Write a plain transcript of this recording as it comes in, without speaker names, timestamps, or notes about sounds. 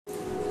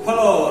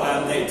Hello,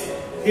 I'm Nate.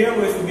 Here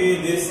with me,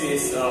 this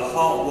is a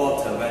hot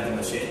water vending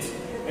machine.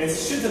 It's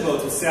suitable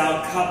to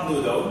sell cup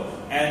noodle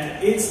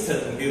and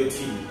instant milk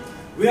tea.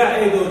 We are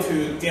able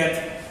to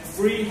get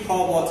free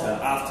hot water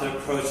after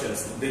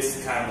purchase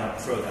this kind of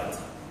product.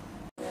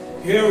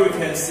 Here we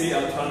can see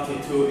a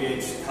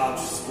 22-inch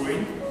touch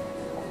screen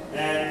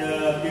and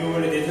a bill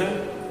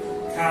validator,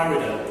 card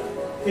reader.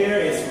 Here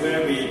is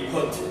where we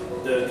put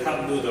the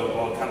cup noodle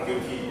or cup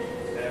milk tea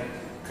and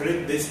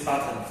click this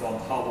button for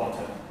hot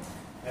water.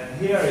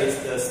 And here is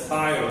the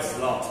suppplier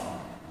slot.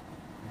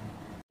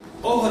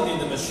 Opening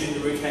the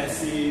machine, we can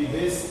see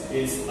this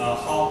is a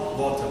hot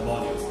water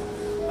module.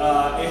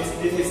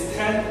 It is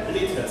 10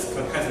 liters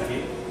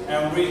capacity,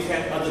 and we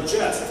can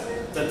adjust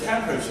the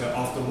temperature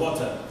of the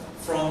water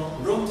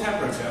from room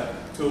temperature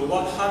to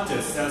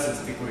 100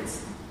 Celsius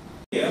degrees.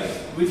 Here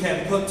we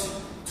can put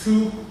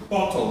 2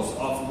 bottles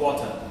of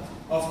water.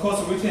 Of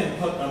course, we can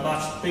put a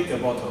much bigger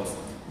bottles.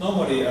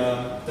 Normally,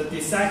 the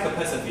design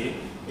capacity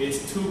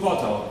is 2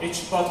 bottles.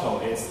 Each bottle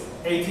is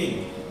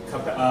 18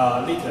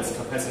 liters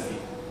capacity.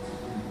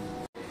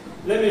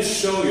 Let me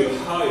show you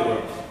how it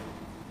works.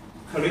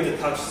 Click the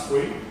touch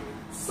screen,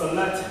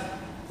 select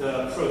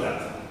the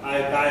product.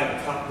 I buy a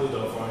cup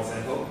noodle, for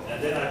example,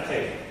 and then I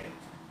pay.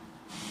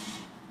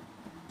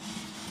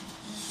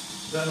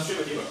 The machine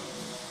will work.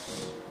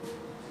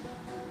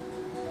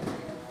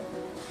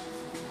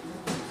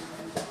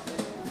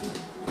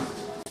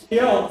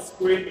 Here on the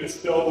screen will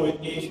show we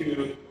need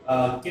to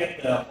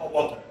get the hot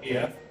water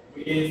here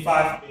within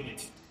 5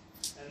 minutes.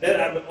 And then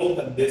I will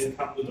open this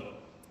cup noodle.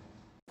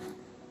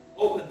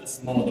 Open the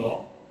small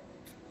door,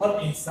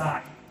 put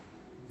inside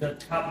the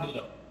cup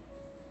noodle.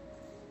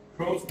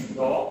 Close the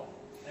door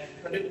and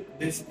click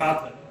this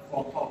button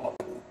for hot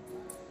water.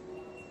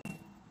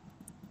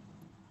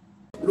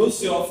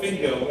 Lose your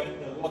finger when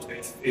the water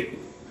is filled.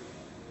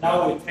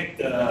 Now we take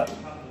the cup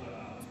noodle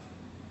out.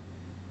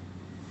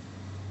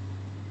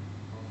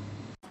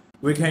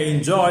 We can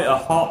enjoy a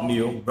hot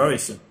meal very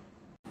soon.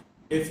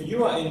 If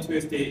you are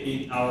interested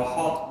in our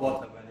hot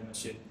water vending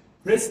machine,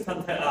 please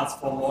contact us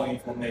for more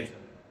information.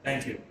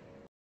 Thank you.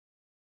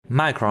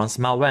 Micron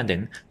Smart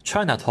Vending,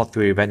 China Top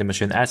Vending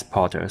Machine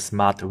Exporter,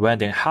 Smart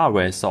Vending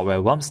Hardware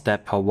Software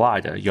One-Step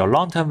Provider, your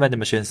long-term vending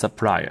machine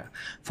supplier.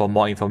 For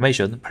more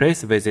information,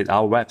 please visit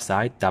our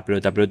website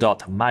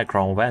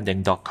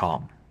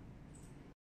www.micronvending.com.